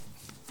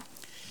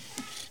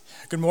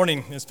Good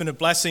morning. It's been a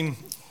blessing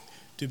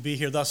to be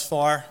here thus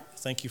far.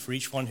 Thank you for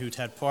each one who's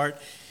had part.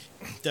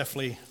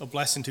 Definitely a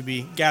blessing to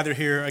be gathered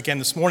here again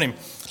this morning.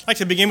 I'd like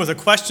to begin with a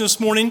question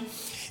this morning.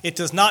 It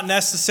does not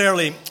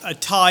necessarily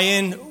tie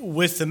in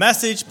with the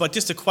message, but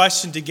just a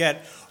question to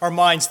get our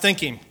minds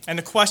thinking. And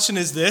the question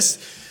is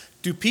this: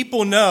 do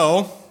people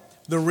know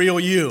the real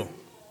you?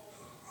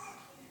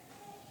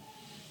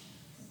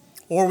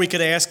 Or we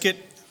could ask it,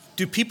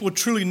 do people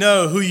truly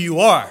know who you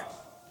are?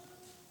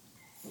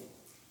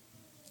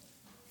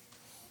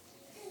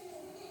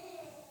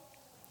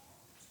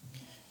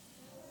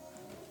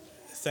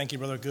 Thank you,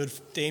 Brother Good,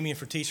 Damien,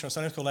 for teaching our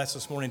Sunday school lesson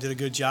this morning. Did a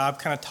good job.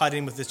 Kind of tied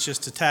in with this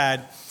just a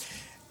tad.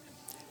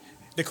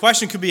 The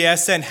question could be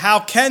asked then,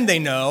 how can they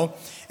know?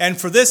 And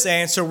for this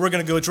answer, we're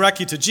going to go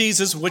directly to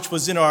Jesus, which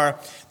was the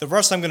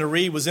verse I'm going to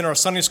read was in our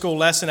Sunday school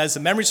lesson as a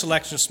memory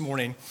selection this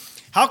morning.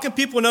 How can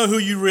people know who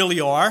you really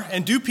are?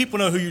 And do people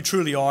know who you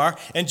truly are?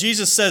 And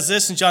Jesus says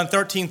this in John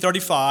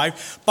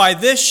 13:35, "By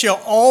this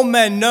shall all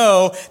men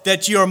know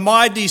that you are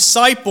my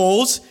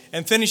disciples,"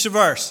 and finish the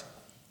verse,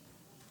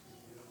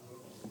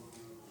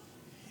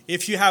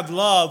 "if you have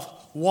love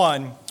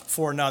one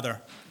for another."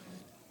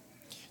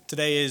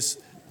 Today is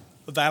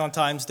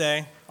Valentine's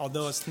Day.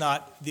 Although it's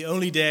not the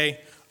only day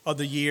of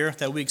the year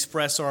that we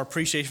express our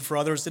appreciation for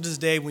others, it is a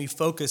day when we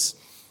focus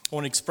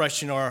on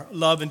expressing our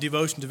love and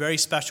devotion to very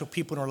special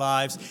people in our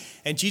lives.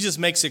 And Jesus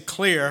makes it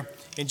clear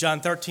in John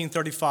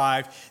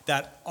 13:35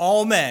 that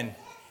all men,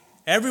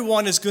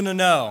 everyone is going to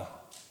know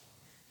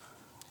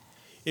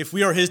if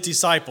we are his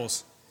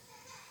disciples.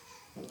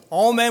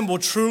 All men will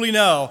truly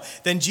know.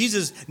 Then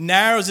Jesus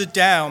narrows it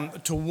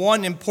down to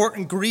one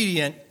important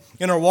ingredient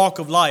in our walk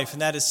of life,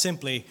 and that is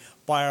simply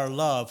by our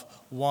love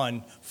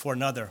one for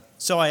another.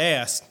 So I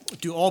ask,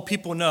 do all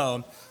people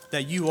know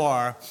that you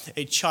are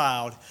a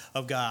child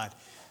of God?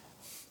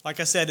 Like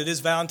I said, it is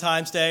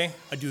Valentine's Day.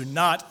 I do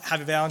not have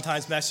a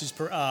Valentine's message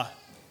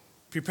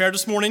prepared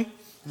this morning.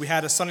 We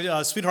had a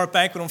Sunday sweetheart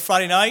banquet on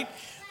Friday night.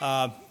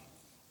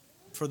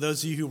 For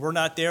those of you who were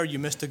not there, you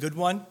missed a good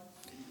one.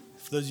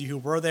 For those of you who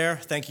were there,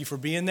 thank you for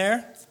being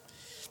there.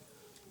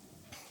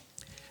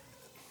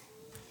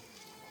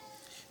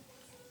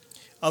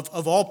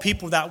 Of all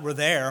people that were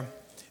there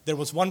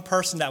was one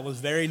person that was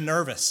very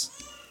nervous.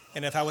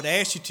 And if I would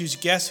ask you to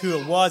guess who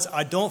it was,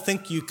 I don't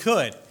think you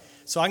could.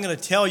 So I'm going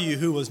to tell you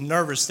who was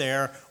nervous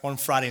there on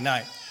Friday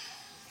night.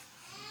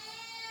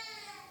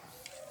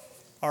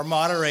 Our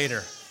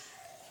moderator.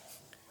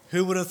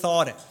 Who would have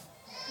thought it?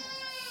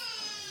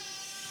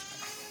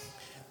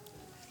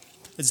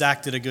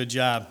 Zach did a good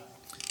job.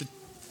 The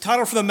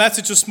title for the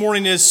message this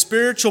morning is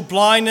Spiritual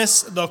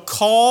Blindness, the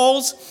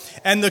Cause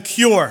and the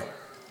Cure.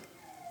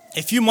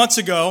 A few months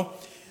ago,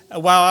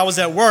 while I was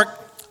at work,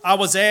 I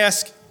was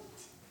asked,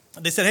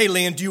 they said, "Hey,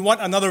 Liam, do you want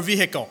another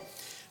vehicle?"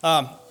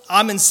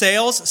 I'm in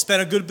sales,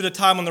 spent a good bit of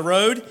time on the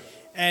road,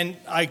 and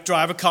I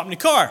drive a company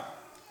car.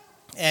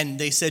 And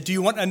they said, "Do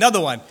you want another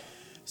one?"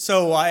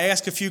 So I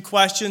asked a few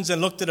questions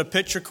and looked at a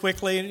picture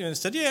quickly and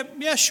said,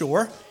 yeah,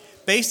 sure.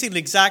 Basically, the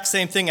exact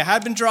same thing I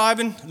had been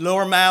driving,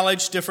 lower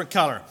mileage, different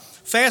color.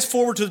 Fast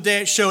forward to the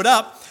day it showed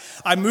up,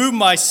 I moved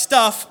my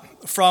stuff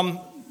from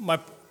my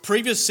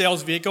previous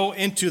sales vehicle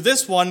into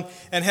this one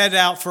and headed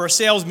out for a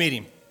sales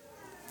meeting.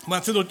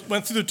 Went through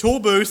the tool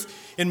booth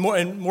in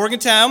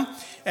Morgantown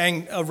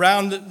and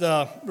around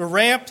the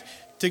ramp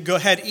to go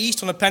head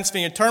east on the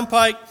Pennsylvania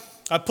Turnpike.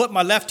 I put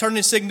my left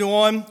turning signal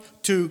on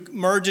to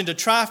merge into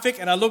traffic,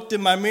 and I looked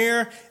in my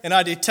mirror and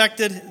I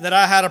detected that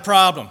I had a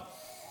problem.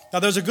 Now,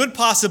 there's a good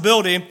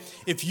possibility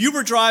if you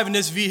were driving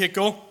this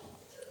vehicle,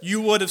 you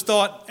would have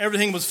thought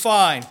everything was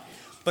fine.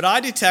 But I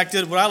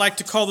detected what I like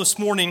to call this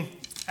morning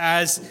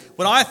as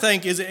what I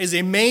think is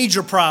a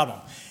major problem.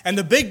 And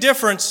the big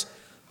difference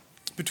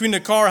between the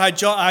car I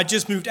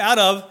just moved out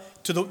of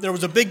there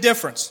was a big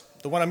difference.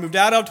 The one I moved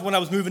out of to one I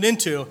was moving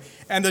into.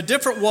 And the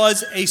difference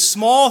was a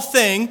small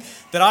thing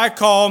that I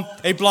call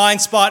a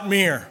blind spot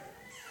mirror.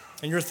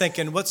 And you're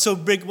thinking, what's so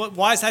big?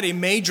 Why is that a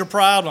major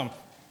problem?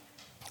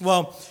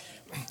 Well,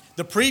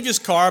 the previous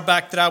car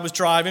back that I was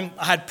driving,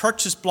 I had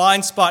purchased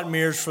blind spot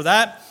mirrors for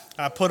that.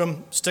 I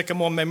stick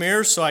them on my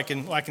mirrors so I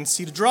can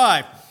see to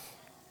drive.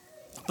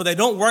 But they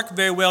don't work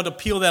very well to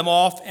peel them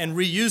off and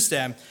reuse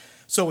them.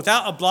 So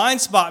without a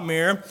blind spot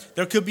mirror,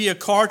 there could be a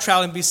car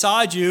traveling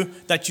beside you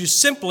that you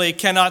simply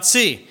cannot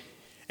see.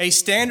 A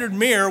standard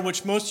mirror,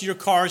 which most of your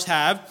cars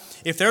have,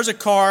 if there's a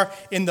car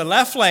in the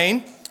left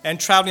lane and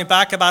traveling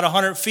back about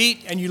 100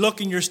 feet and you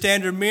look in your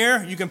standard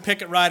mirror, you can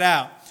pick it right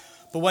out.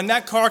 But when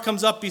that car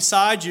comes up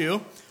beside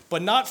you,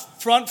 but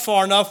not front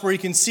far enough where you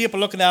can see it by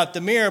looking out the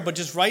mirror, but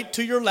just right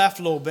to your left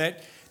a little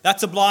bit,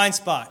 that's a blind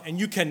spot, and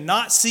you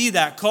cannot see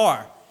that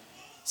car.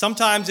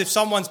 Sometimes if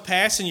someone's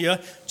passing you,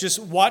 just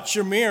watch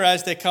your mirror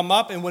as they come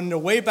up, and when they're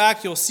way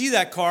back, you'll see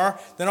that car.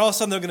 Then all of a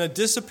sudden they're going to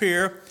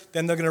disappear,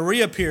 then they're going to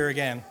reappear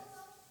again.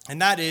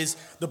 And that is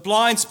the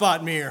blind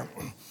spot mirror.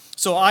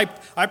 So I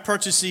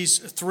purchased these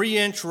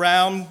 3-inch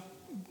round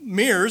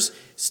mirrors,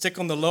 stick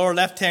on the lower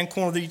left-hand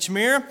corner of each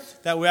mirror.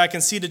 That way I can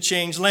see to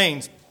change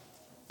lanes.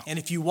 And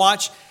if you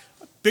watch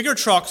bigger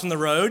trucks on the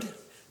road,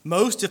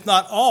 Most, if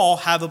not all,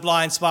 have a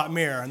blind spot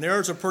mirror, and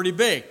theirs are pretty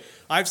big.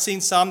 I've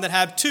seen some that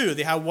have two.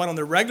 They have one on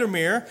their regular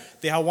mirror,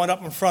 they have one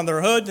up in front of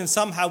their hood, and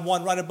some have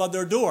one right above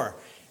their door.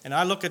 And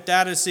I look at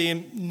that as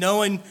seeing,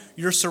 knowing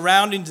your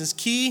surroundings is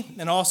key,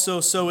 and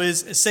also so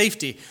is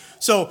safety.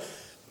 So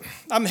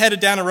I'm headed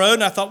down the road,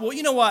 and I thought, well,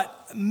 you know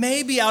what?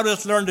 Maybe I'll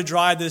just learn to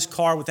drive this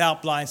car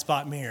without blind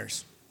spot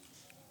mirrors.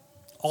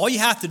 All you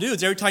have to do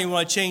is every time you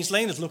want to change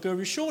lane is look over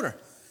your shoulder.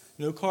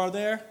 No car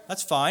there,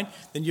 that's fine.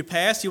 Then you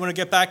pass, you want to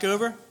get back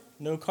over,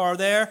 no car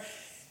there.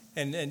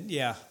 And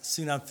yeah,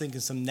 soon I'm thinking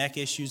some neck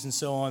issues and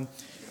so on.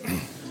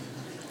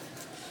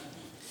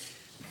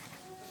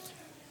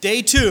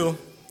 Day 2,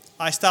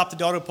 I stopped at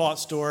the auto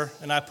parts store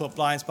and I put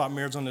blind spot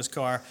mirrors on this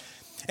car.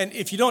 And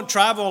if you don't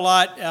travel a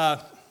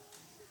lot,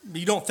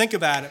 you don't think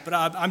about it, but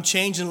I'm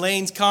changing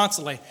lanes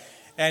constantly.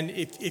 And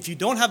if you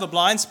don't have a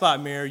blind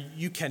spot mirror,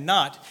 you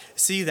cannot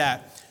see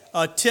that.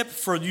 A tip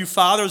for you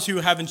fathers who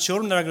are having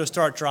children that are going to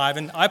start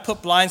driving, I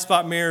put blind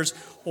spot mirrors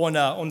on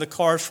the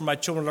cars for my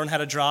children to learn how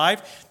to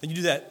drive. Then you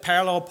do that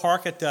parallel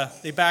park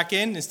they back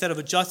in. Instead of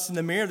adjusting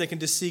the mirror, they can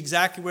just see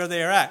exactly where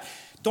they are at.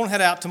 Don't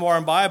head out tomorrow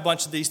and buy a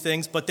bunch of these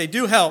things, but they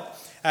do help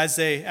as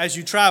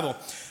you travel.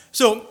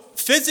 So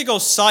physical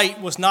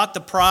sight was not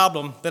the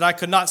problem, that I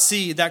could not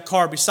see that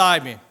car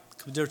beside me.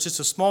 There's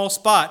just a small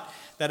spot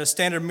that a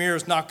standard mirror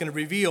is not going to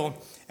reveal,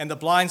 and the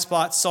blind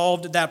spot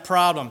solved that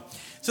problem.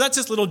 So that's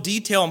just a little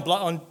detail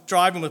on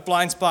driving with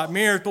blind spot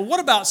mirrors. But what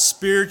about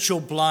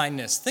spiritual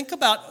blindness? Think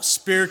about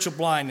spiritual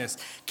blindness.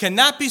 Can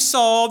that be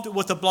solved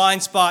with a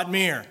blind spot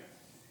mirror?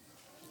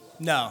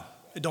 No,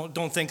 I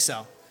don't think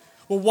so.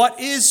 Well, what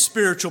is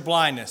spiritual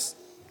blindness?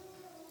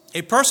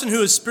 A person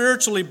who is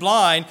spiritually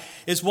blind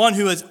is one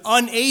who is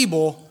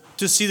unable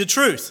to see the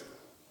truth,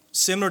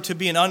 similar to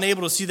being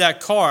unable to see that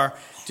car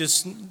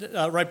just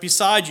right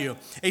beside you.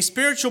 A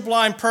spiritual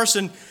blind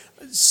person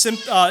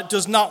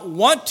does not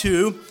want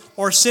to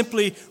or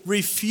simply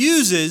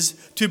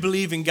refuses to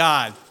believe in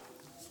God.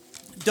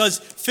 Does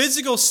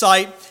physical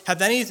sight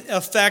have any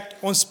effect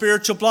on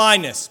spiritual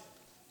blindness?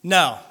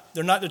 No,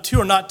 they're not. The two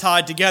are not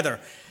tied together.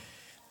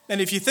 And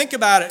if you think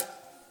about it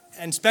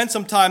and spend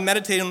some time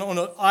meditating on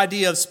the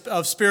idea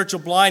of spiritual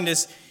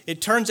blindness,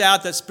 it turns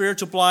out that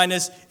spiritual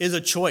blindness is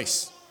a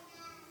choice.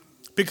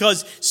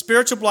 Because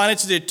spiritual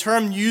blindness is a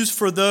term used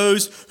for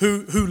those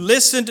who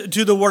listened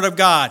to the Word of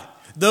God,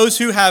 those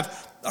who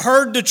have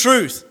heard the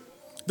truth,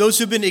 those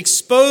who've been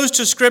exposed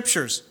to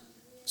Scriptures,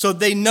 so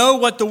they know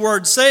what the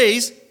Word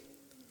says,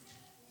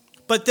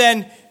 but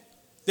then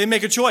they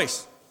make a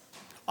choice.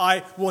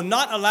 I will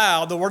not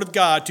allow the Word of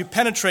God to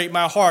penetrate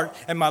my heart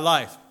and my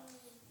life.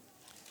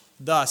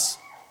 Thus,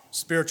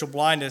 spiritual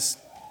blindness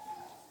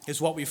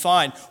is what we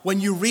find. When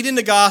you read in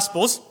the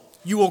Gospels,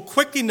 you will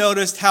quickly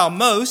notice how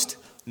most,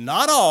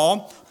 not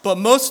all, but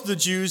most of the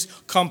Jews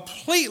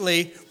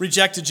completely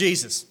rejected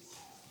Jesus.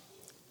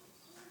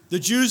 The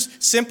Jews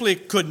simply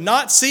could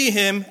not see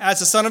him as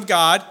the Son of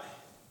God.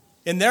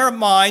 In their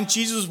mind,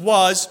 Jesus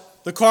was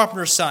the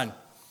carpenter's son.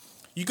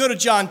 You go to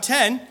John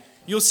 10,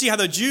 you'll see how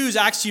the Jews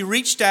actually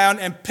reached down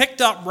and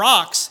picked up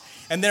rocks,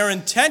 and their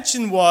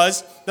intention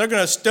was they're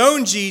going to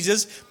stone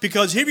Jesus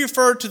because he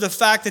referred to the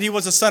fact that he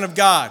was the Son of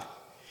God.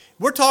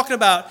 We're talking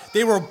about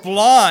they were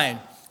blind.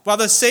 While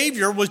the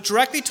Savior was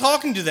directly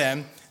talking to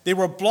them, they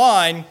were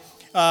blind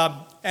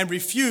and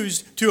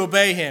refused to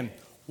obey him.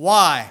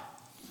 Why?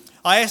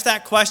 I asked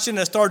that question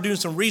and I started doing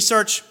some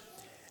research,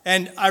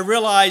 and I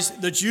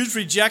realized the Jews'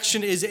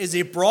 rejection is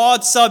a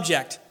broad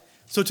subject.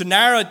 So to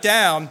narrow it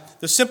down,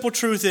 the simple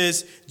truth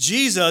is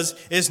Jesus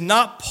is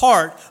not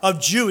part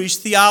of Jewish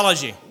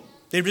theology.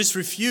 They just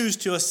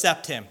refused to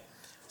accept him.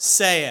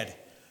 Sad,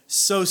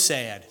 so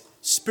sad,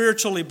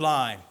 spiritually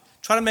blind.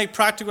 Try to make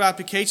practical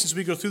applications as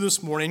we go through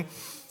this morning.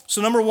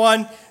 So number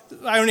one,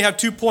 I only have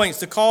 2 points,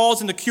 the cause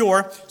and the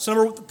cure.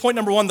 So point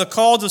number one, the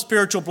cause of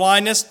spiritual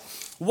blindness.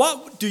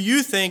 What do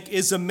you think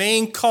is the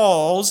main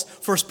cause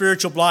for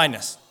spiritual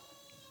blindness?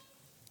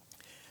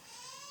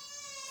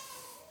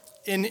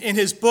 In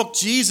his book,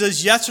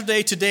 Jesus,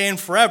 Yesterday, Today, and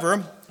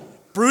Forever,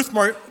 Bruce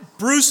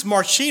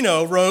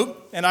Marchino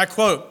wrote, and I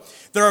quote,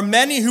 "There are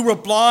many who were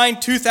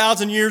blind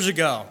 2,000 years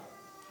ago.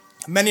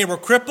 Many were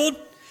crippled,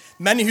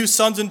 many whose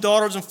sons and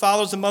daughters and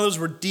fathers and mothers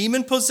were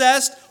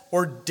demon-possessed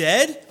or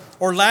dead,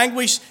 or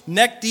languished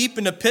neck-deep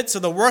in the pits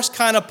of the worst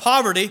kind of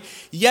poverty,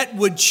 yet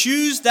would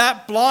choose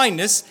that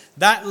blindness,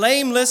 that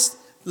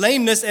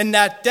lameness, and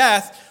that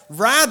death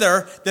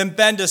rather than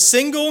bend a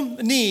single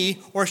knee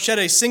or shed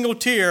a single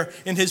tear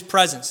in his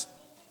presence."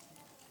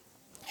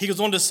 He goes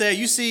on to say,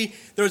 you see,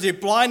 there's a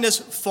blindness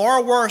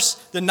far worse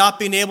than not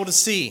being able to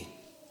see.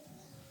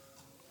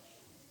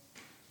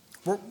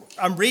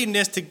 I'm reading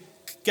this to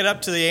get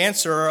up to the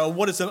answer of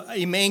what is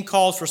a main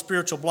cause for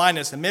spiritual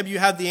blindness. And maybe you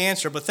have the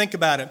answer, but think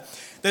about it.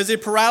 There's a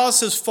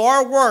paralysis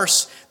far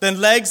worse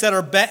than legs that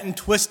are bent and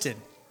twisted.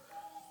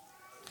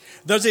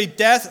 There's a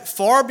death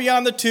far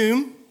beyond the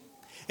tomb,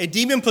 a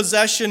demon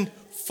possession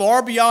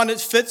far beyond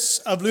its fits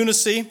of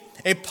lunacy,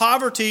 a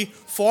poverty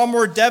far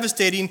more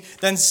devastating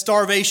than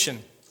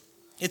starvation.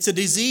 It's a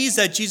disease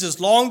that Jesus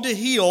longed to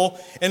heal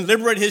and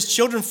liberate his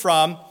children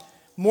from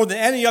more than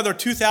any other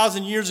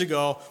 2,000 years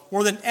ago,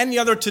 more than any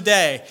other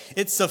today.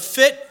 It's the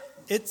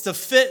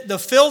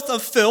filth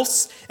of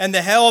filths and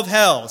the hell of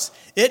hells.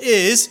 It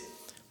is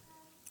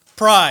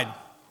pride,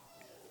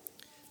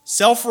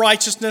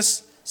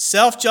 self-righteousness,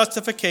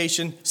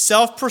 self-justification,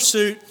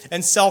 self-pursuit,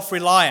 and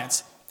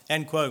self-reliance.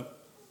 End quote.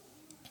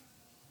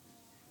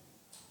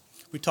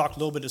 We talked a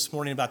little bit this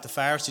morning about the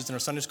Pharisees in our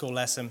Sunday school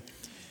lesson.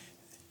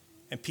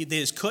 And they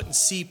just couldn't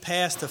see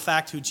past the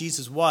fact who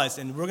Jesus was.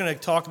 And we're going to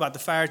talk about the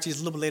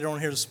Pharisees a little bit later on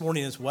here this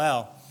morning as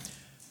well.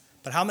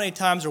 But how many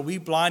times are we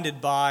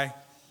blinded by,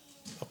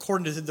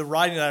 according to the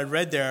writing that I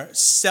read there,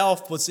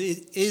 self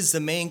is the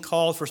main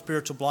cause for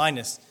spiritual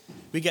blindness.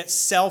 We get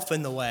self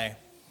in the way,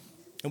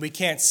 and we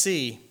can't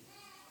see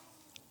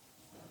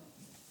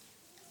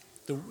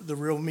the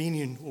real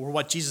meaning or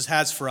what Jesus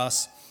has for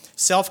us.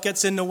 Self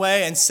gets in the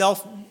way, and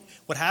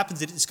what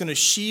happens is it's going to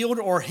shield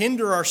or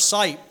hinder our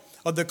sight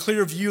of the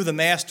clear view of the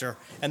Master,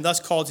 and thus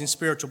causing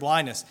spiritual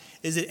blindness.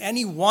 Is it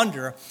any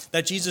wonder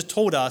that Jesus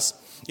told us,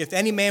 if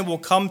any man will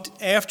come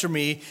after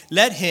me,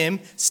 let him,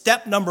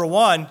 step number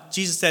one,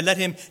 Jesus said, let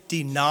him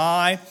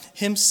deny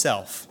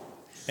himself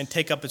and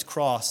take up his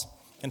cross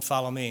and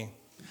follow me.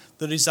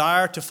 The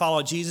desire to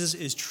follow Jesus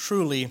is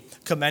truly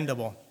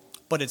commendable,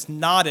 but it's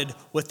knotted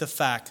with the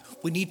fact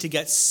we need to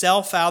get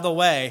self out of the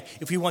way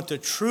if we want to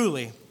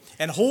truly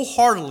and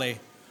wholeheartedly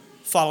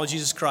follow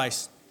Jesus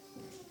Christ.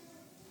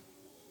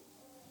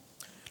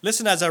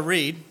 Listen as I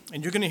read,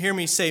 and you're going to hear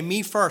me say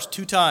me first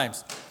 2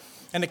 times.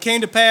 And it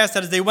came to pass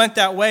that as they went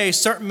that way, a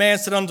certain man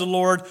said unto the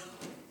Lord,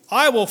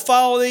 I will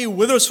follow thee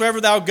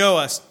whithersoever thou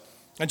goest.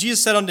 And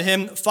Jesus said unto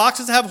him,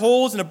 foxes have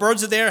holes, and the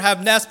birds of the air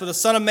have nests, but the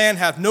Son of Man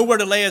hath nowhere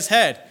to lay his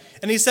head.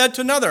 And he said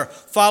to another,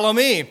 follow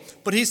me.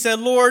 But he said,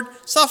 Lord,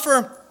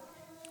 suffer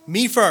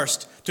me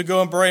first to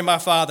go and bury my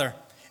father.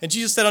 And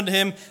Jesus said unto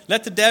him,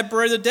 let the dead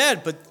bury the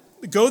dead, but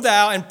go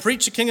thou and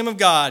preach the kingdom of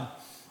God.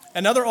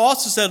 Another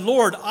also said,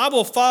 Lord, I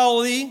will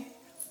follow thee,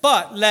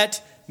 but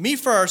let me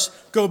first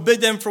go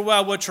bid them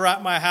farewell which are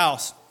at my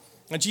house.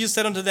 And Jesus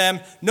said unto them,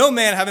 no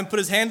man having put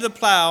his hand to the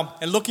plow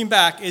and looking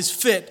back is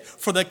fit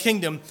for the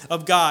kingdom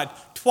of God.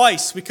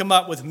 Twice we come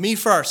up with me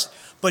first.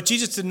 But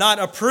Jesus did not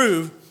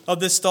approve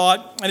of this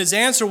thought, and his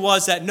answer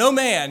was that no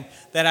man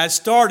that has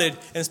started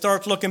and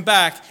starts looking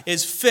back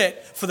is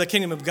fit for the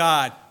kingdom of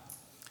God.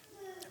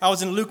 I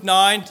was in Luke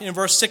 9, in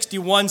verse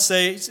 61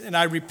 says, and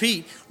I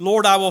repeat,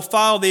 Lord, I will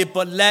follow thee,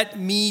 but let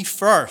me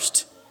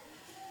first.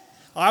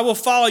 I will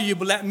follow you,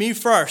 but let me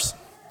first.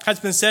 Has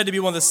been said to be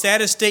one of the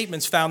saddest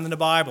statements found in the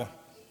Bible.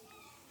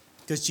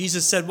 Because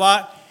Jesus said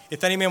what?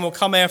 If any man will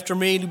come after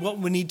me, what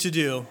we need to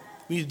do?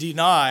 We need to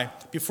deny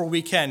before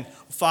we can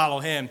follow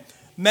him.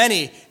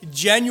 Many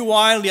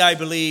genuinely, I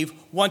believe,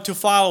 want to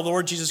follow the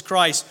Lord Jesus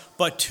Christ,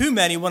 but too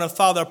many want to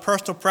follow their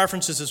personal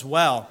preferences as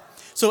well.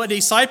 So a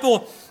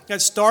disciple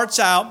that starts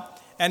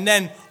out and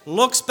then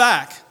looks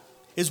back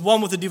is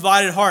one with a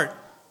divided heart,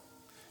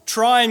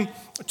 trying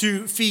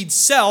to feed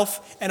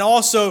self and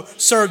also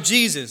serve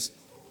Jesus.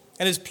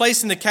 And is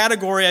placed in the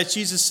category, as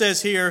Jesus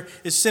says here,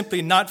 is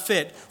simply not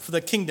fit for the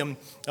kingdom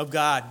of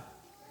God.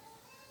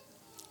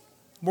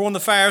 More on the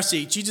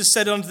Pharisee. Jesus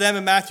said unto them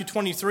in Matthew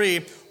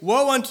 23,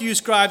 woe unto you,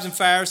 scribes and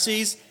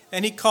Pharisees,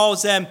 and he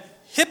calls them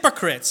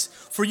hypocrites,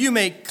 for you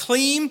make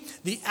clean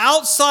the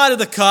outside of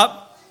the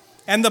cup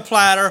and the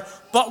platter,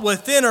 but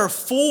within are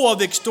full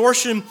of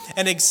extortion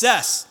and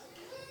excess.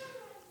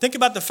 Think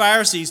about the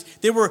Pharisees.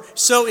 They were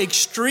so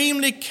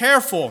extremely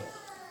careful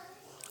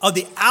of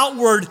the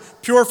outward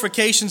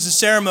purifications and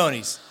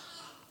ceremonies,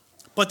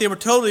 but they were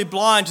totally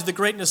blind to the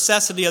great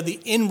necessity of the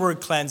inward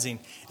cleansing.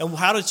 And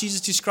how does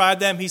Jesus describe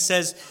them? He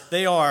says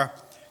they are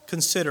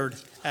considered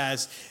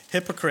as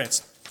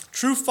hypocrites.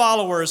 True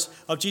followers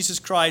of Jesus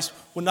Christ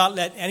will not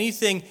let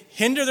anything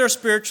hinder their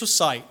spiritual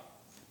sight,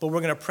 but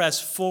we're going to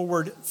press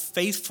forward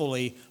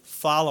faithfully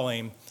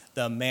following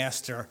the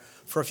Master.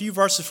 For a few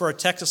verses for our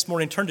text this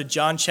morning, turn to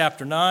John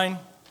chapter 9.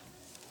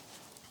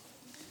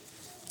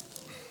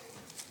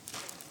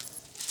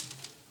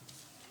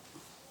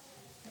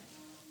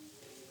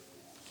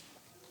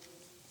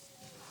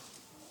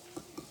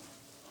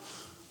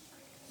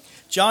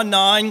 John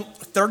 9,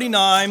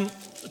 39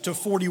 to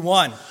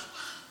 41.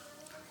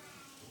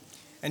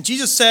 And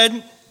Jesus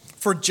said,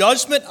 for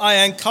judgment I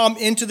am come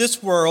into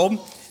this world,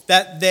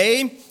 that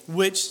they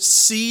which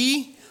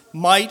see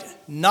might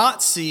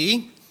not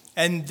see,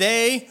 and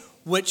they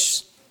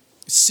which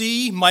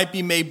see might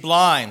be made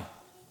blind.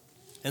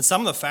 And some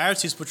of the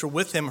Pharisees which were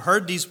with him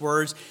heard these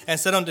words, and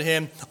said unto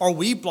him, are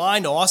we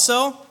blind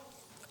also?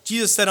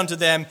 Jesus said unto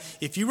them,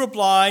 if you were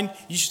blind,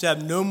 you should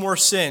have no more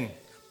sin.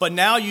 But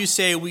now you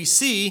say, we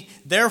see,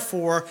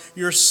 therefore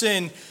your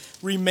sin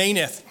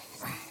remaineth.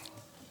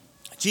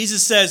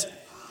 Jesus says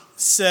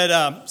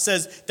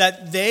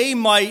that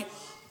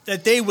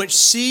they which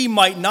see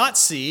might not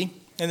see,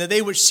 and that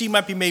they which see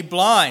might be made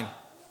blind.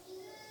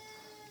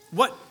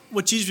 What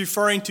Jesus is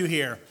referring to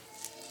here?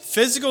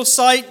 Physical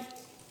sight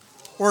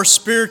or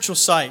spiritual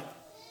sight?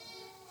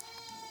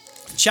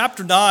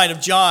 Chapter 9 of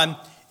John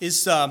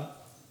is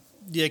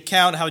the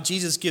account how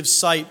Jesus gives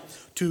sight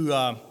to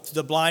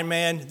the blind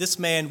man. This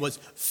man was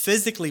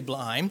physically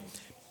blind,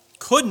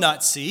 could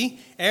not see.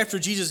 After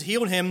Jesus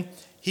healed him,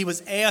 he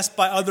was asked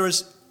by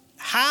others,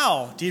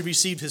 how did he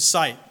receive his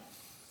sight?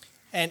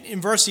 And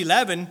in verse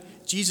 11,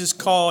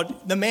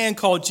 the man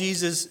called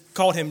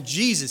him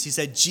Jesus. He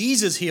said,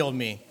 Jesus healed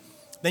me.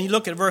 Then you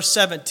look at verse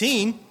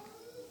 17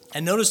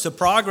 and notice the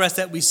progress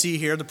that we see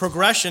here, the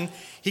progression.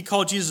 He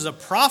called Jesus a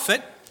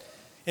prophet.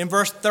 In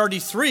verse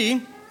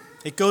 33,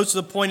 it goes to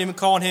the point of him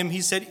calling him,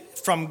 he said,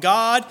 from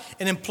God,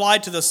 and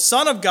implied to the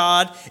Son of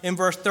God in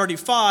verse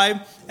 35.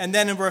 And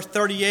then in verse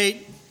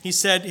 38,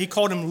 he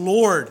called him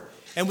Lord.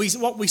 And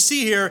what we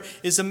see here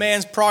is a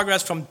man's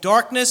progress from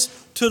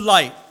darkness to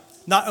light,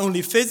 not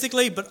only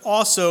physically, but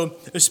also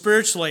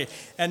spiritually.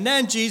 And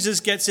then Jesus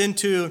gets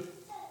into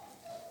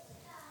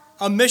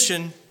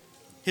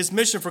his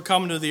mission for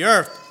coming to the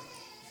earth.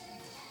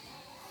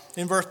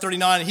 In verse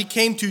 39, he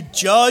came to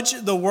judge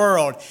the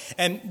world.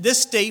 And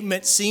this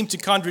statement seemed to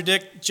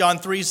contradict John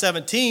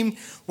 3:17,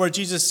 where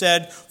Jesus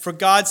said, for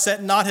God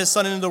sent not his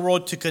Son into the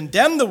world to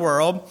condemn the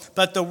world,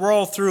 but the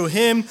world through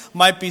him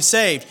might be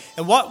saved.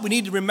 And what we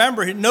need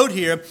to note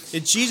here,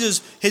 is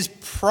Jesus, his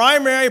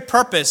primary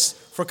purpose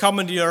for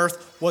coming to the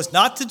earth was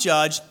not to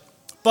judge,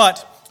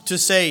 but to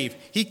save.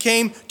 He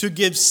came to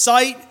give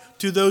sight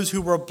to those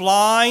who were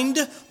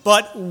blind,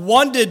 but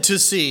wanted to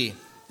see.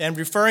 And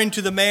referring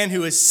to the man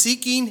who is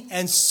seeking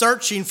and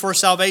searching for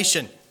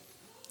salvation.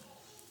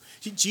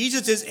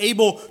 Jesus is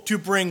able to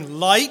bring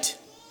light.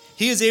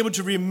 He is able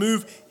to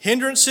remove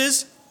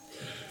hindrances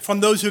from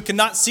those who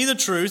cannot see the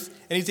truth,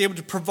 and he's able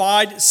to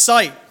provide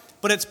sight.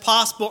 But it's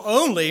possible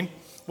only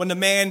when the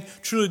man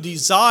truly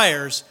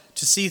desires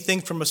to see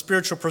things from a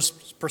spiritual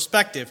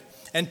perspective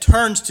and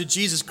turns to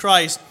Jesus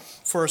Christ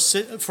for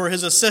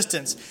his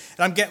assistance.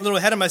 And I'm getting a little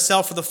ahead of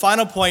myself for the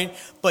final point,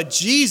 but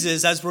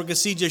Jesus, as we're going to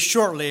see just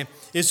shortly,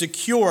 is a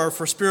cure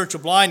for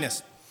spiritual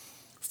blindness.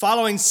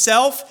 Following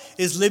self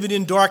is living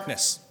in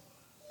darkness.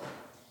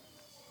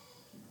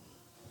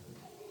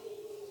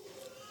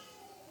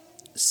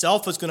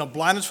 Self is going to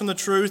blind us from the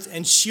truth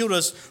and shield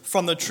us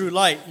from the true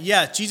light.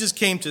 Yeah, Jesus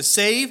came to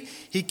save.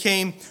 He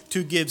came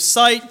to give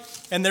sight.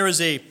 And there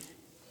is a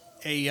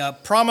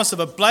promise of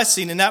a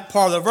blessing in that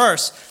part of the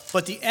verse.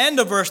 But the end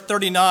of verse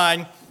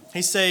 39,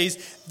 he says,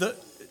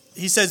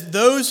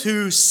 those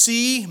who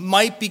see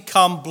might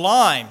become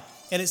blind.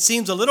 And it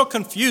seems a little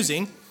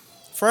confusing.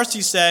 First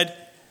he said,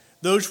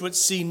 those which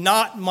see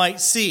not might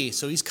see.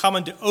 So he's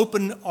coming to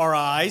open our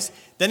eyes.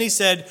 Then he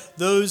said,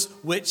 those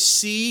which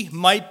see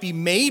might be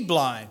made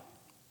blind.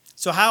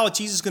 So how is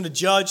Jesus going to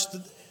judge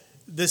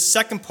this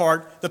second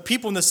part, the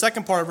people in the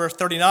second part of verse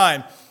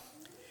 39?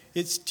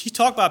 He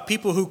talked about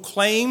people who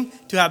claim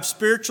to have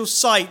spiritual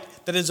sight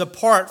that is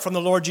apart from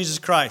the Lord Jesus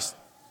Christ.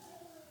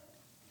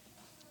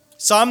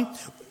 Some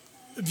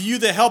view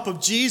the help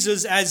of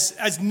Jesus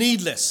as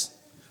needless.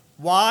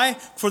 Why?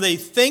 For they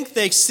think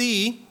they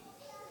see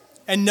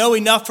and know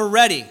enough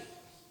already.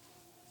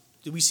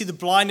 We see the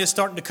blindness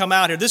starting to come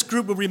out here. This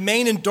group will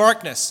remain in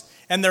darkness,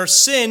 and their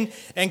sin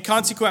and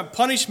consequent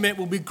punishment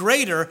will be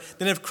greater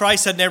than if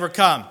Christ had never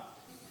come.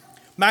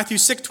 Matthew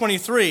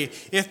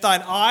 6:23, if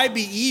thine eye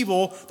be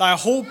evil, thy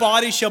whole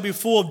body shall be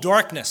full of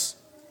darkness.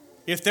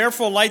 If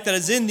therefore light that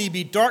is in thee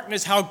be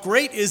darkness, how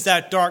great is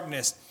that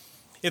darkness?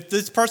 If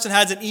this person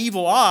has an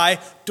evil eye,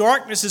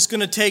 darkness is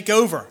going to take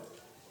over.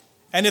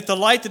 And if the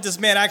light that this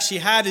man actually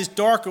had is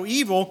dark or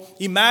evil,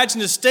 imagine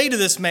the state of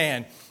this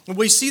man. And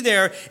we see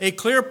there a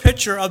clear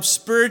picture of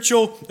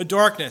spiritual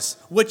darkness,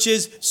 which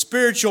is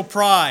spiritual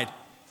pride,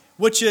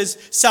 which is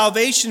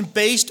salvation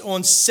based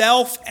on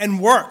self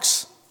and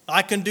works.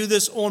 I can do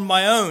this on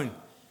my own.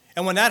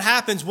 And when that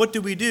happens, what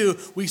do?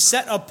 We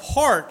set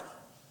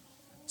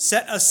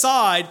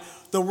aside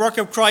the work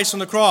of Christ on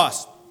the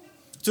cross.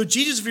 So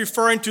Jesus is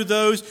referring to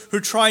those who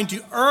are trying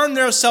to earn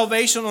their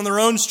salvation on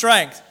their own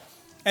strength.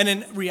 And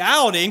in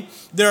reality,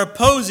 they're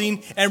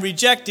opposing and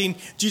rejecting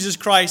Jesus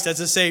Christ as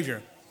a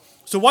Savior.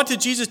 So what did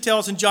Jesus tell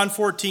us in John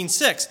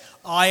 14:6?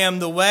 I am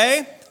the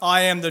way,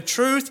 I am the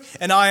truth,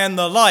 and I am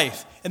the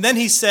life. And then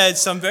he said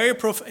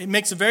he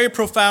makes a very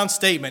profound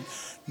statement.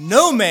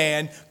 No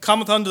man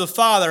cometh unto the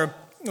Father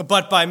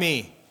but by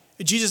me.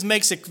 Jesus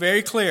makes it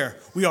very clear.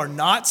 We are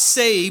not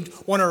saved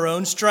on our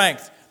own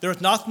strength. There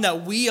is nothing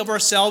that we of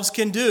ourselves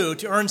can do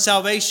to earn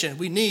salvation.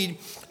 We need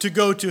to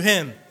go to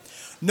him.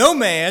 No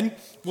man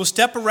will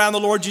step around the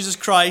Lord Jesus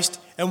Christ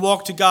and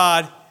walk to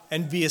God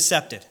and be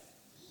accepted.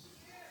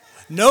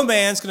 No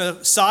man's going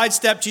to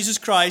sidestep Jesus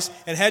Christ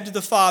and head to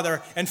the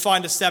Father and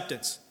find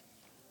acceptance.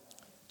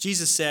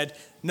 Jesus said,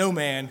 no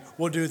man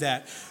will do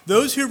that.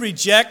 Those who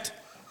reject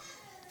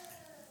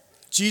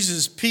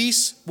Jesus'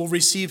 peace will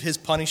receive his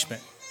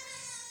punishment.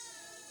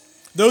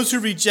 Those who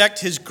reject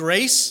his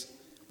grace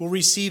will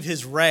receive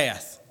his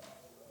wrath.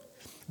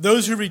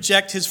 Those who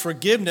reject his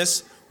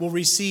forgiveness will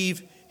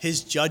receive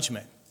his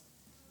judgment.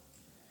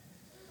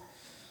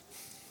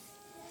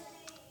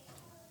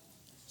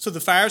 So the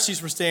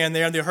Pharisees were standing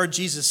there and they heard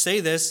Jesus say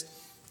this.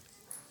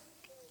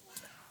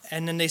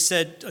 And then they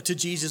said to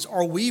Jesus,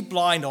 "Are we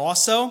blind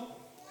also?"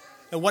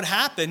 And what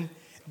happened?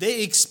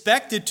 They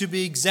expected to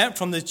be exempt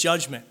from this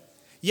judgment.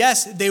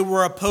 Yes, they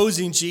were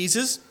opposing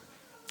Jesus,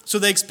 so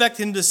they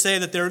expected him to say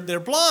that they're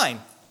blind.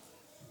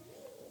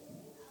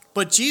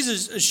 But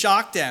Jesus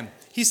shocked them.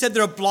 He said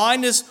their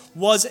blindness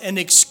was an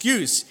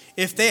excuse.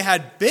 If they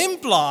had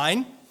been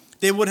blind,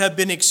 they would have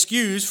been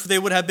excused, for they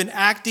would have been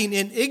acting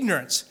in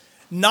ignorance,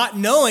 not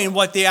knowing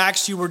what they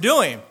actually were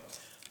doing.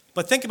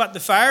 But think about the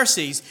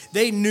Pharisees.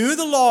 They knew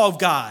the law of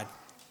God.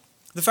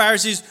 The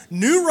Pharisees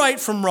knew right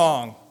from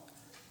wrong,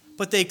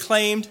 but they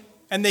claimed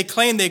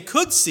they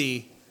could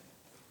see,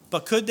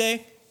 but could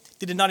they?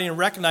 They did not even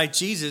recognize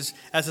Jesus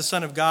as the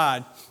Son of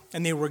God,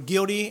 and they were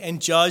guilty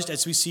and judged,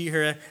 as we see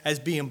here, as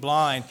being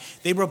blind.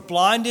 They were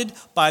blinded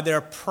by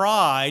their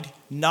pride,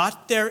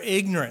 not their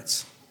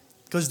ignorance,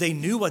 because they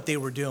knew what they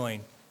were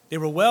doing. They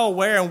were well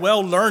aware and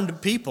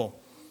well-learned people.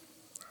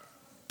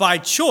 By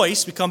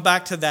choice, we come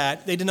back to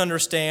that, they didn't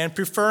understand,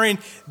 preferring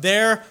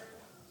the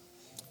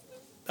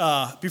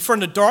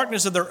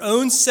darkness of their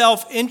own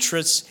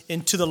self-interest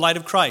into the light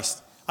of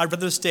Christ. I'd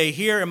rather stay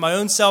here in my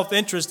own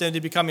self-interest than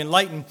to become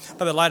enlightened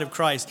by the light of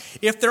Christ.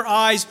 If their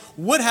eyes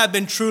would have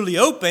been truly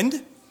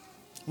opened,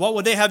 what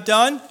would they have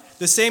done?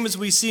 The same as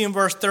we see in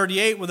verse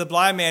 38, where the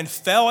blind man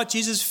fell at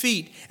Jesus'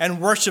 feet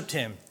and worshiped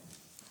him.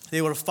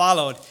 They would have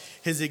followed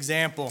his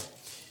example.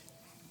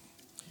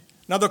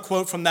 Another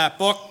quote from that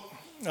book,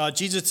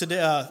 Jesus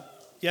today,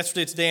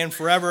 yesterday, today, and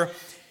forever.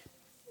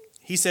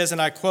 He says,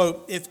 and I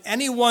quote, "If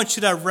anyone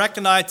should have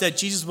recognized that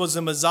Jesus was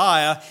the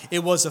Messiah,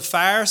 it was the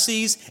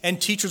Pharisees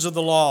and teachers of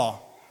the law.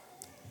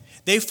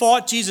 They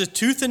fought Jesus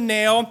tooth and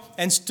nail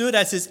and stood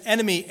as his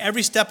enemy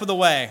every step of the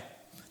way.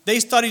 They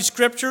studied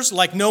scriptures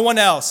like no one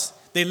else.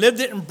 They lived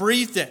it and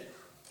breathed it."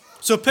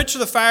 So picture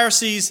the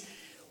Pharisees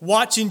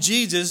watching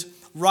Jesus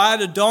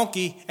ride a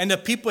donkey and the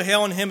people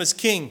hailing him as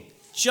king,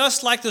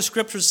 just like the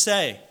scriptures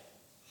say.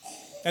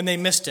 And they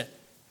missed it.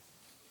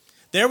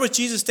 There was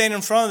Jesus standing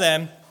in front of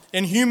them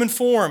in human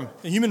form,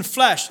 in human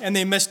flesh, and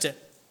they missed it.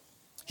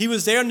 He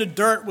was there in the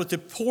dirt with the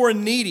poor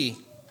and needy,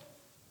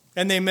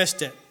 and they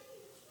missed it.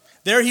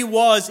 There he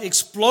was,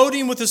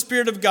 exploding with the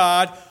Spirit of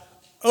God,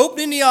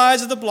 opening the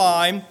eyes of the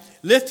blind,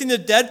 lifting the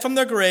dead from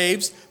their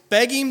graves,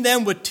 begging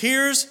them with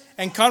tears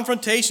and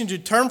confrontation to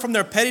turn from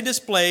their petty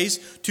displays,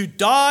 to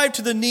dive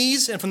to the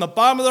knees and from the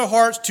bottom of their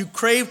hearts to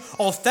crave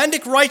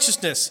authentic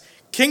righteousness,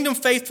 kingdom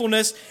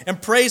faithfulness,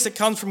 and praise that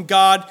comes from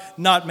God,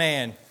 not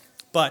man.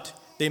 But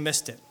they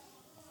missed it.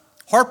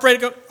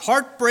 Heartbreak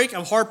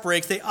of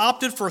heartbreaks, they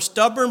opted for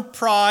stubborn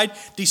pride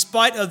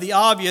despite of the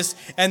obvious,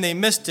 and they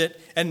missed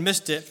it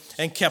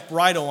and kept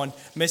right on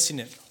missing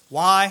it.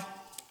 Why?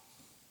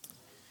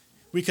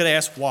 We could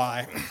ask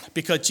why.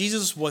 Because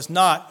Jesus was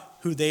not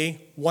who they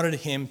wanted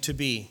him to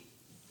be.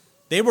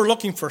 They were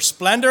looking for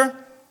splendor,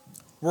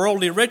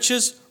 worldly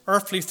riches,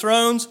 earthly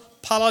thrones,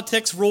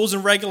 politics, rules,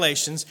 and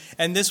regulations,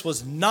 and this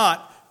was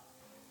not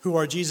who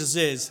our Jesus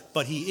is,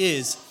 but he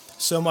is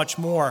so much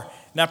more.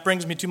 And that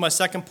brings me to my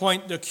second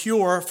point, the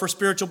cure for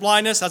spiritual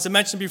blindness. As I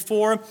mentioned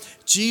before,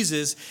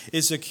 Jesus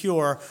is the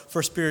cure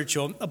for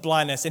spiritual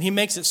blindness. And he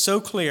makes it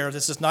so clear.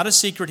 This is not a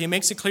secret. He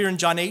makes it clear in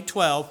John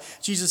 8:12.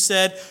 Jesus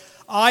said,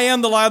 "I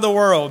am the light of the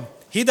world.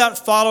 He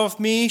that followeth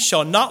me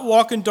shall not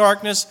walk in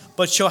darkness,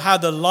 but shall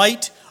have the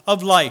light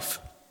of life."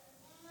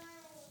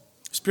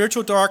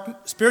 Spiritual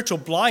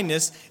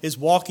blindness is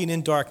walking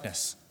in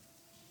darkness.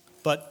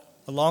 But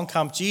along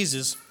comes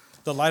Jesus,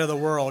 the light of the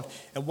world.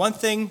 And one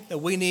thing that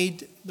we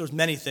need, there's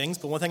many things,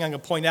 but one thing I'm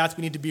going to point out that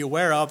we need to be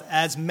aware of,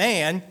 as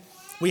man,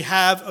 we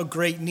have a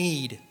great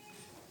need.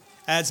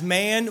 As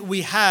man,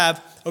 we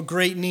have a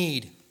great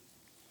need.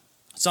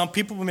 Some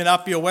people may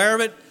not be aware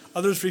of it,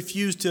 others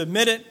refuse to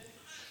admit it,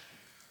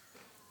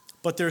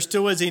 but there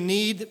still is a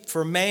need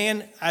for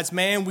man. As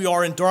man, we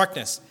are in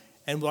darkness.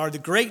 And the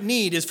great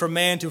need is for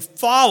man to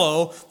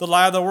follow the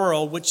light of the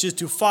world, which is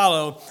to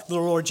follow the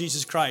Lord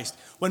Jesus Christ.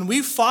 When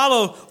we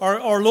follow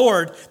our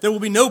Lord, there will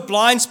be no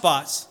blind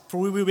spots, for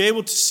we will be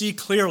able to see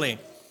clearly.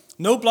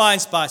 No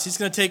blind spots. He's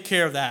going to take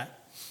care of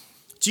that.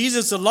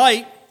 Jesus, the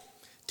light,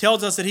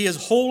 tells us that he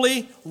is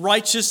holy,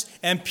 righteous,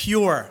 and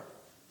pure.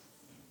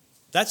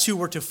 That's who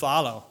we're to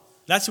follow.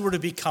 That's who we're to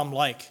become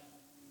like.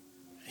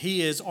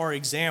 He is our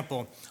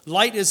example.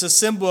 Light is a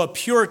symbol of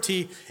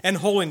purity and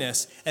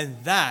holiness,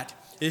 and that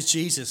is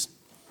Jesus.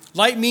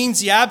 Light means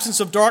the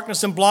absence of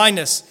darkness and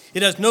blindness.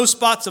 It has no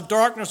spots of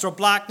darkness or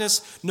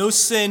blackness, no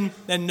sin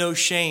and no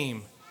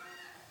shame.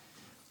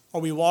 Are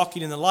we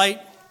walking in the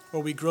light, or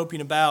are we groping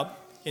about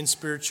in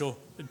spiritual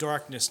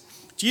darkness?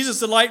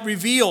 Jesus, the light,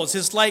 reveals.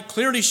 His light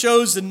clearly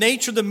shows the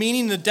nature, the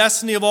meaning, and the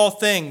destiny of all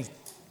things.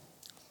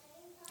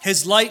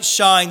 His light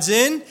shines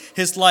in,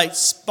 his light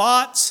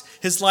spots,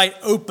 his light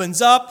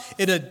opens up,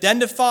 it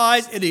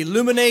identifies, it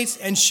illuminates,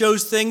 and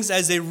shows things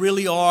as they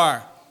really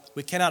are.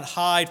 We cannot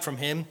hide from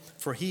him,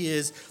 for he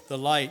is the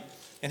light.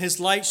 And his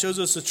light shows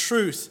us the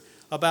truth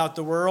about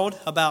the world,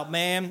 about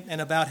man,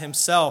 and about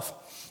himself.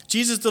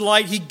 Jesus, the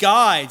light, he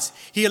guides.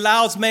 He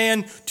allows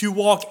man to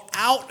walk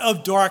out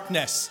of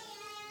darkness.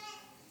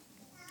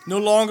 No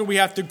longer we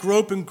have to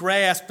grope and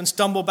grasp and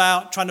stumble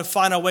about trying to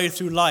find our way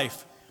through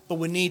life, but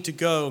we need to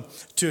go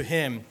to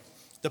him.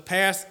 The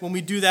path, when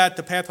we do that,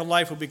 the path of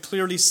life will be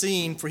clearly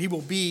seen, for he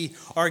will be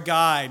our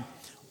guide.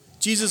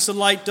 Jesus the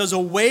light does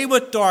away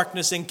with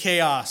darkness and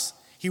chaos.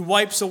 He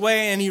wipes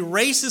away and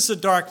erases the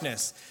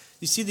darkness.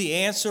 You see the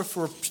answer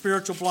for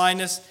spiritual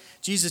blindness?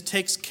 Jesus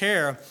takes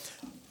care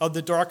of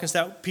the darkness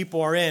that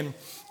people are in.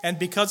 And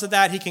because of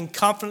that, he can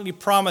confidently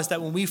promise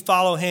that when we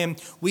follow him,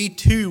 we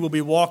too will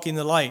be walking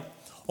the light.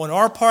 On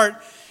our part,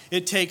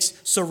 it takes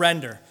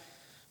surrender.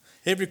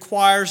 It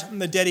requires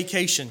the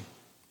dedication.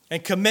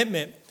 And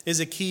commitment is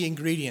a key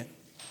ingredient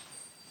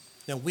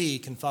that we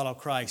can follow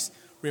Christ.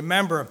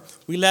 Remember,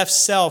 we left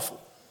self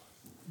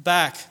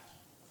back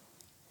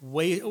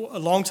a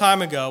long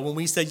time ago when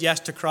we said yes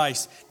to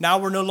Christ. Now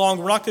we're not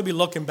going to be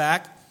looking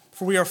back,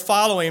 for we are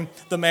following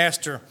the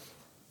Master.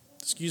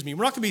 We're not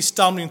going to be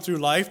stumbling through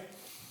life,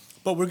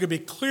 but we're going to be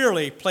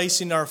clearly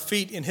placing our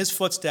feet in his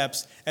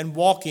footsteps and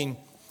walking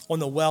on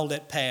the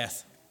well-lit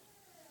path.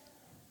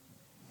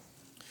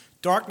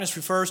 Darkness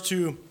refers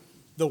to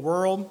the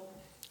world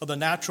of the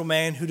natural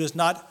man who does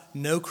not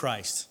know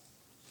Christ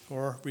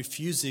or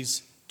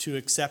refuses to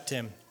accept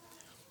him.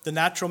 The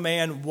natural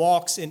man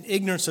walks in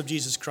ignorance of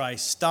Jesus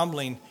Christ,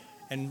 stumbling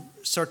and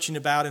searching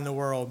about in the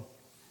world.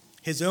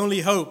 His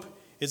only hope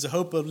is the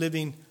hope of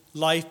living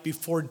life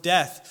before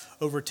death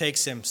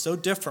overtakes him, so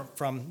different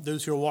from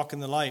those who are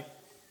walking the light.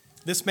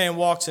 This man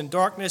walks in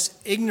darkness,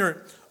 ignorant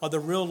of the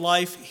real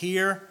life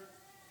here,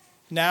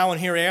 now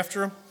and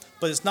hereafter,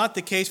 but it's not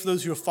the case for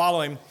those who are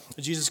following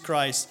Jesus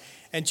Christ.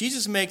 And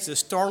Jesus makes a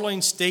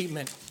startling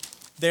statement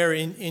there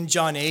in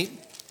John 8.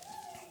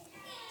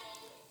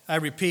 I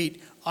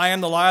repeat, I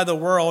am the light of the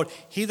world.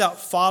 He that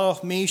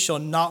followeth me shall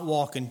not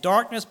walk in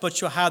darkness, but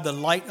shall have the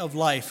light of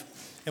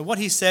life. And what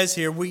he says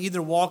here, we're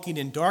either walking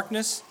in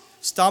darkness,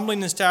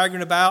 stumbling and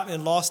staggering about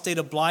in a lost state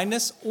of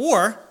blindness,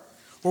 or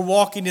we're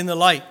walking in the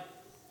light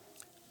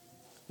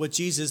with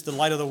Jesus, the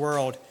light of the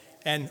world,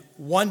 and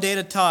one day at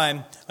a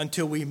time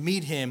until we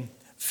meet him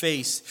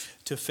face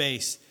to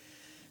face.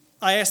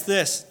 I ask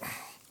this,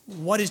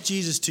 what is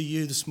Jesus to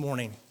you this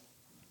morning?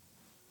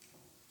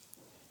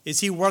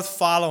 Is he worth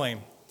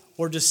following?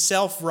 Or does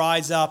self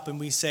rise up and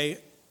we say,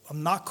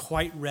 I'm not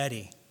quite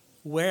ready?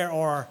 Where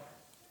are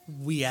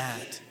we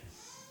at?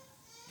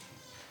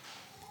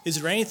 Is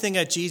there anything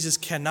that Jesus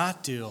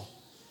cannot do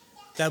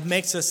that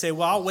makes us say,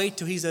 well, I'll wait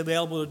till he's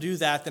available to do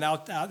that, then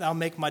I'll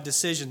make my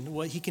decision?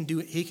 Well, he can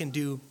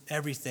do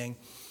everything.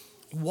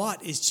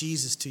 What is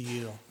Jesus to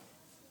you?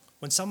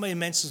 When somebody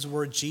mentions the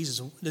word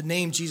Jesus, the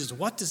name Jesus,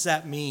 what does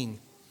that mean?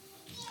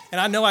 And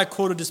I know I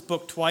quoted this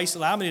book twice.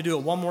 Allow me to do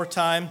it one more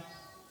time.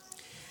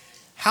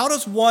 How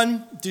does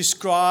one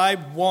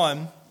describe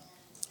one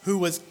who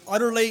was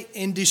utterly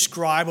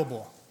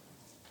indescribable?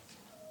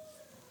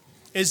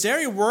 Is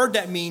there a word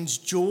that means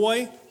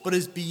joy, but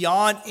is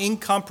beyond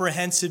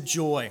incomprehensive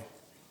joy?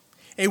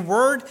 A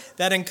word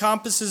that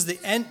encompasses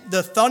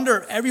the thunder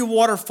of every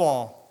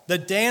waterfall, the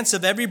dance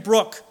of every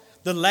brook,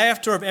 the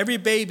laughter of every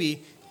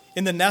baby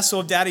in the nestle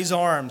of daddy's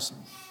arms?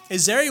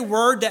 Is there a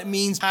word that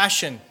means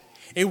passion?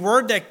 A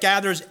word that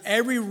gathers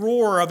every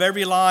roar of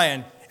every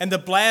lion and the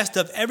blast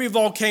of every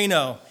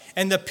volcano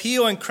and the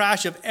peal and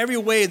crash of every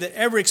wave that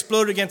ever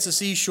exploded against the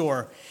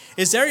seashore?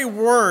 Is there a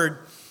word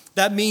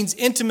that means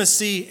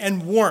intimacy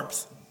and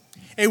warmth?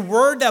 A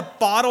word that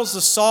bottles the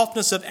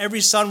softness of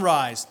every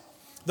sunrise,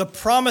 the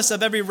promise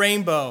of every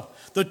rainbow,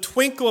 the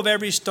twinkle of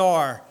every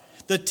star,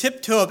 the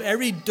tiptoe of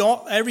every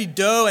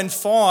doe and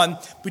fawn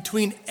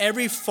between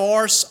every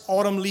farce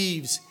autumn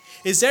leaves?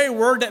 Is there a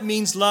word that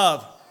means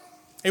love?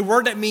 A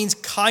word that means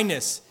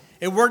kindness?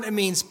 A word that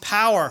means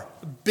power,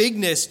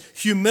 bigness,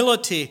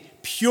 humility,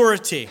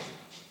 purity?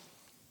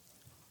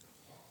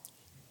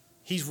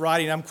 He's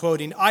writing, I'm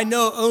quoting, I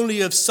know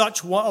only of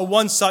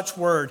one such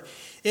word.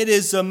 It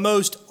is the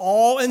most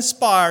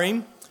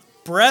awe-inspiring,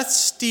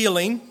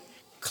 breath-stealing,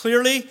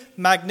 clearly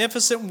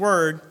magnificent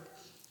word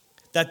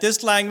that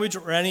this language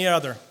or any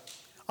other.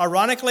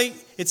 Ironically,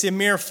 it's a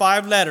mere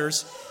 5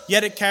 letters,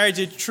 yet it carries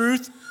a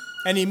truth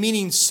and a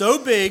meaning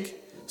so big,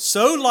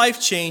 so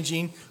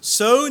life-changing,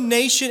 so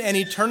nation and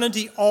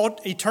eternity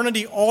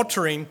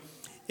altering,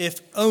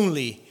 if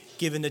only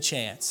given the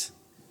chance.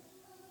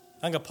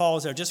 I'm going to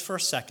pause there just for a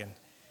second.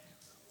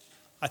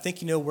 I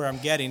think you know where I'm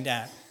getting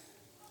at.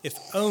 If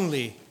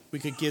only we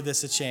could give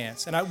this a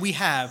chance. And we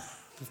have,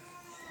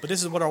 but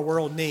this is what our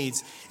world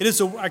needs.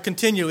 I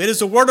continue. It is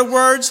the word of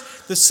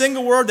words, the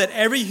single word that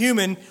every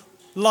human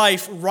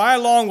life, right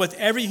along with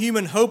every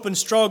human hope and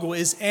struggle,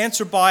 is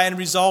answered by and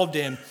resolved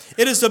in.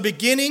 It is the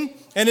beginning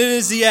and it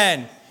is the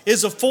end. It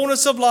is the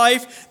fullness of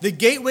life, the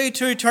gateway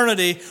to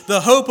eternity,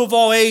 the hope of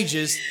all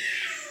ages.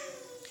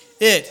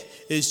 It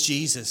is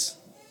Jesus.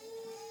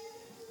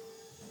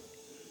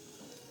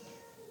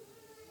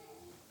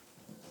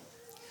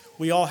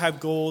 We all have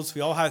goals.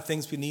 We all have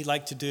things we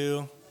like to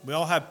do. We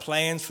all have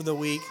plans for the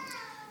week.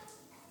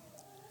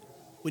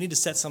 We need to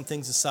set some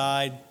things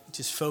aside,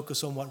 just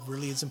focus on what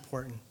really is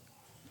important.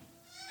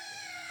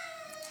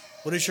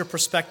 What is your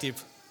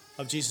perspective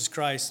of Jesus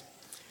Christ?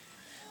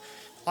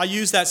 I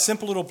use that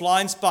simple little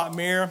blind spot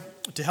mirror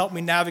to help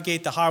me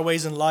navigate the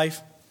highways in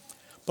life.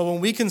 But when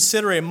we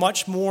consider a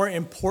much more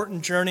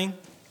important journey,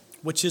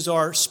 which is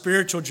our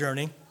spiritual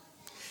journey,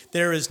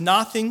 there is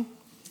nothing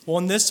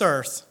on this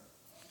earth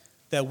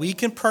that we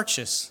can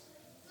purchase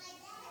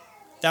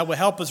that will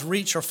help us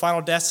reach our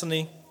final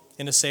destiny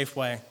in a safe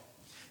way.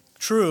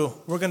 True,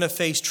 we're going to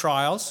face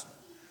trials.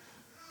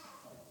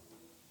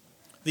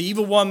 The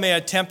evil one may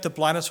attempt to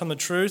blind us from the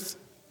truth,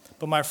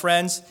 but my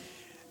friends,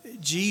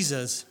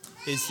 Jesus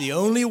is the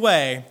only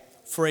way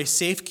for a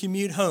safe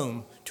commute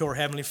home to our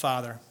Heavenly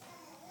Father.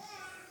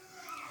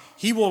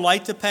 He will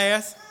light the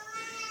path.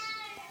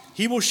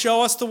 He will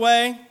show us the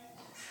way.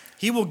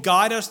 He will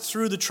guide us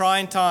through the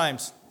trying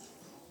times.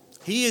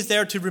 He is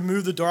there to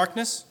remove the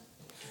darkness,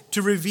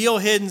 to reveal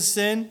hidden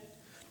sin,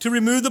 to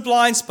remove the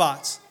blind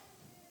spots.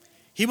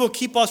 He will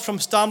keep us from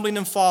stumbling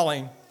and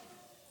falling,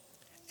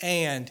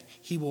 and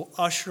he will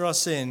usher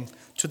us in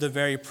to the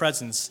very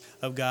presence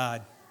of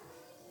God.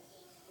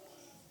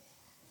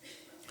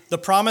 The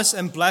promise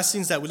and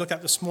blessings that we look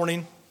at this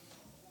morning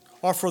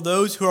are for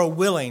those who are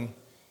willing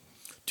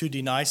to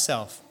deny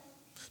self,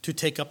 to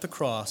take up the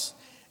cross,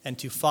 and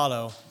to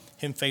follow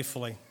him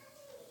faithfully.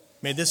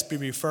 May this be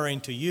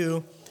referring to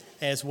you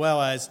as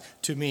well as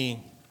to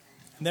me.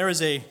 And there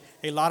is a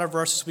lot of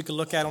verses we could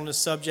look at on this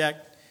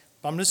subject,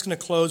 but I'm just going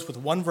to close with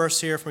one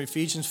verse here from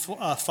Ephesians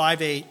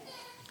 5:8.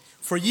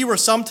 For ye were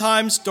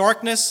sometimes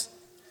darkness,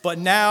 but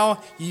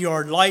now ye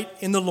are light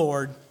in the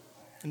Lord.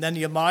 And then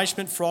the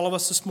admonishment for all of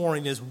us this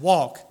morning is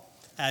walk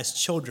as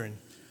children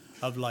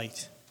of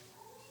light.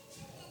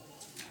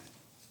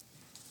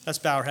 Let's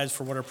bow our heads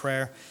for a word of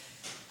prayer.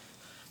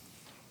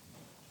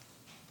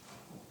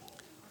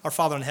 Our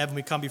Father in heaven,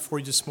 we come before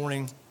you this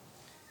morning.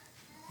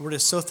 We're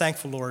just so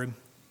thankful, Lord,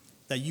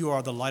 that you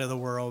are the light of the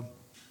world.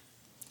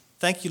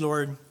 Thank you,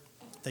 Lord,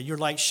 that your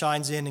light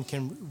shines in and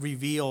can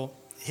reveal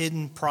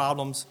hidden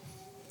problems,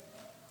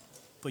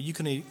 but you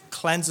can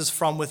cleanse us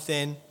from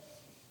within.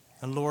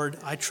 And Lord,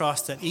 I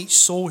trust that each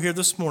soul here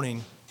this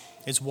morning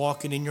is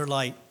walking in your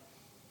light.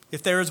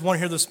 If there is one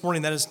here this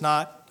morning that is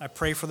not, I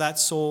pray for that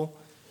soul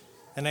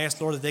and I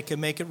ask, Lord, that they can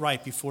make it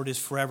right before it is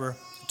forever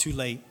too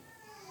late.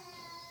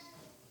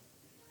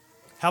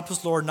 Help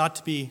us, Lord, not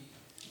to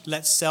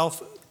let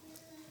self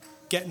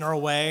get in our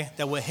way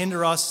that will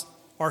hinder us,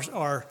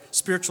 our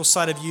spiritual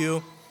side of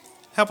you.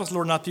 Help us,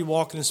 Lord, not to be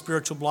walking in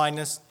spiritual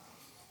blindness.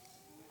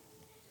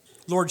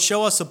 Lord,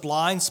 show us the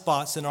blind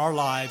spots in our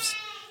lives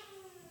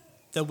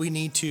that we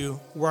need to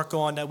work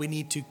on, that we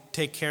need to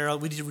take care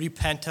of, we need to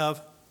repent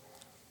of.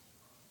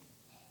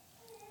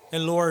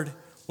 And Lord,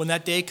 when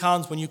that day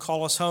comes, when you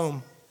call us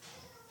home,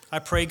 I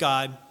pray,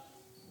 God,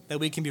 that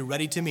we can be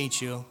ready to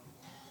meet you,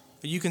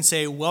 that you can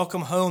say,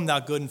 welcome home, thou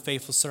good and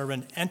faithful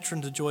servant, enter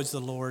into the joys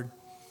of the Lord.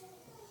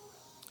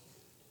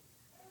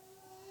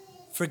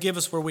 Forgive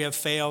us where we have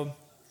failed.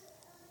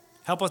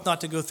 Help us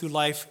not to go through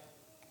life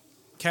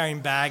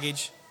carrying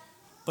baggage,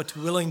 but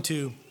to willing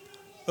to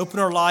open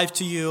our lives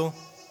to you,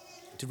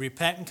 to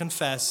repent and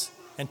confess,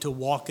 and to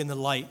walk in the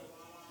light.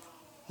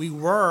 We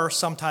were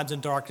sometimes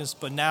in darkness,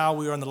 but now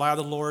we are in the light of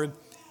the Lord.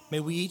 May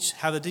we each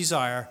have a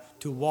desire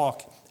to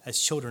walk as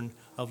children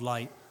of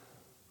light.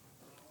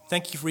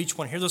 Thank you for each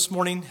one here this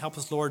morning. Help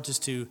us, Lord,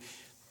 just to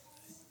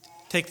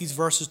take these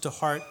verses to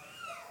heart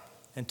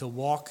and to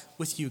walk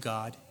with you,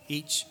 God,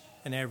 each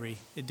and every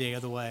day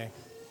of the way.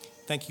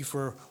 Thank you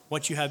for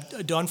what you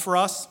have done for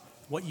us,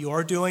 what you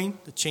are doing,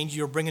 the change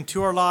you are bringing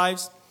to our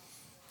lives.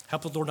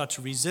 Help us, Lord, not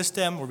to resist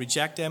them or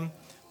reject them,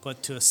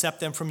 but to accept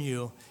them from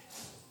you.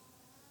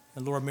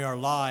 And Lord, may our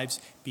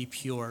lives be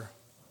pure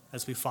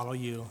as we follow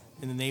you.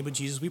 In the name of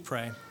Jesus we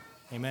pray.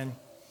 Amen.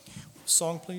 Song, please.